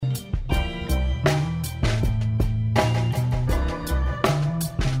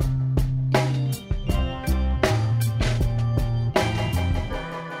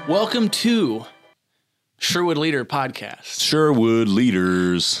Welcome to Sherwood Leader Podcast. Sherwood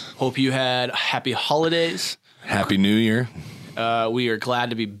Leaders. Hope you had happy holidays. Happy New Year. We are glad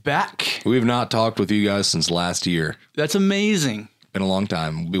to be back. We've not talked with you guys since last year. That's amazing. Been a long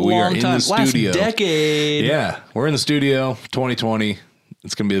time. We are in the studio. Last decade. Yeah, we're in the studio. 2020.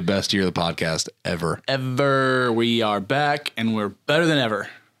 It's going to be the best year of the podcast ever. We are back, and we're better than ever.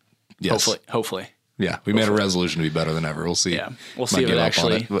 Yes. Hopefully. Yeah, we made a resolution to be better than ever. We'll see. Yeah, we'll see if it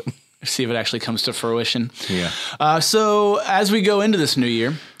actually comes to fruition. Yeah. So as we go into this new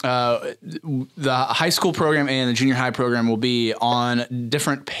year, the high school program and the junior high program will be on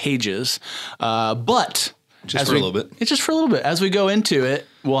different pages, but just for a little bit. It's just for a little bit. As we go into it,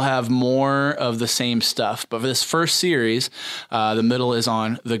 we'll have more of the same stuff. But for this first series, the middle is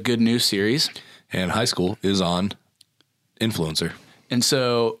on the Good News series, and high school is on Influencer. And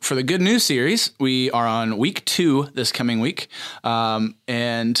so for the Good News series, we are on week 2 this coming week.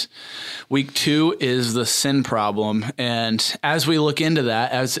 And week 2 is the sin problem. And as we look into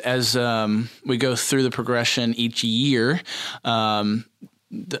that, as we go through the progression each year,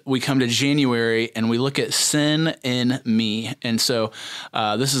 we come to January and we look at sin in me. And so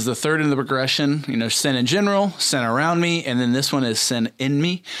this is the third in the progression, sin in general, sin around me. And then this one is sin in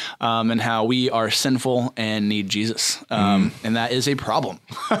me, and how we are sinful and need Jesus. And that is a problem.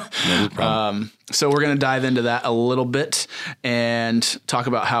 So we're going to dive into that a little bit and talk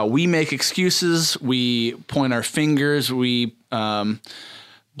about how we make excuses. We point our fingers. We blame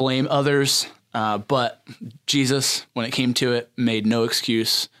others. But Jesus, when it came to it, made no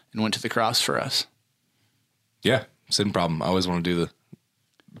excuse and went to the cross for us. Yeah. Sin problem. I always want to do the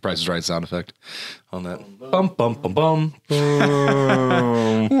Price is Right sound effect on that. Bum, bum, bum, bum.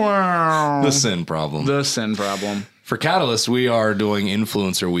 The sin problem. The sin problem. For Catalyst, we are doing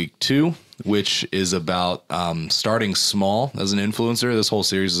Influencer Week 2, which is about starting small as an influencer. This whole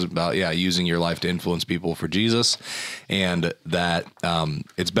series is about, using your life to influence people for Jesus, and that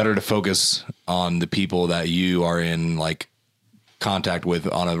it's better to focus on the people that you are in contact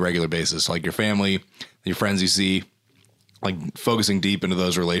with on a regular basis, like your family, your friends you see, focusing deep into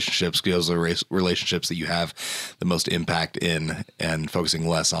those relationships, those are relationships that you have the most impact in, and focusing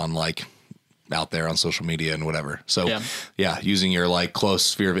less on out there on social media and whatever. So using your close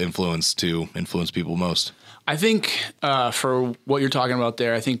sphere of influence to influence people most. I think for what you're talking about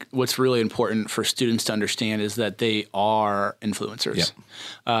there, I think what's really important for students to understand is that they are influencers.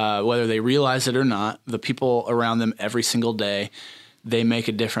 Yep. Whether they realize it or not, the people around them every single day, they make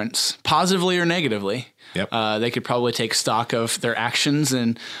a difference, positively or negatively. Yep. They could probably take stock of their actions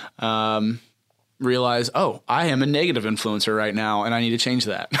and realize, I am a negative influencer right now, and I need to change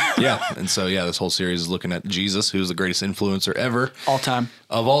that. Yeah. And so, this whole series is looking at Jesus, who's the greatest influencer ever.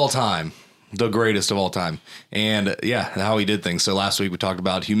 Of all time. The greatest of all time. And how he did things. So last week we talked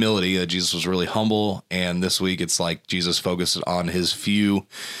about humility, that Jesus was really humble. And this week it's Jesus focused on his few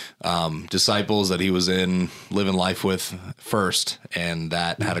disciples that he was living life with first. And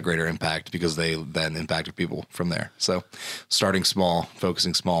that had a greater impact because they then impacted people from there. So starting small,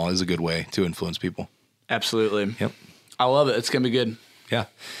 focusing small is a good way to influence people. Absolutely. Yep. I love it. It's going to be good. Yeah.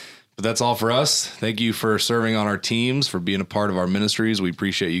 But that's all for us. Thank you for serving on our teams, for being a part of our ministries. We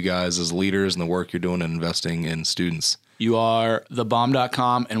appreciate you guys as leaders and the work you're doing and investing in students. You are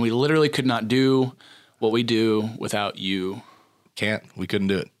thebomb.com, and we literally could not do what we do without you. We couldn't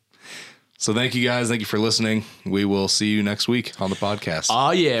do it. So thank you guys. Thank you for listening. We will see you next week on the podcast.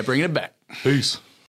 Oh, yeah. Bringing it back. Peace.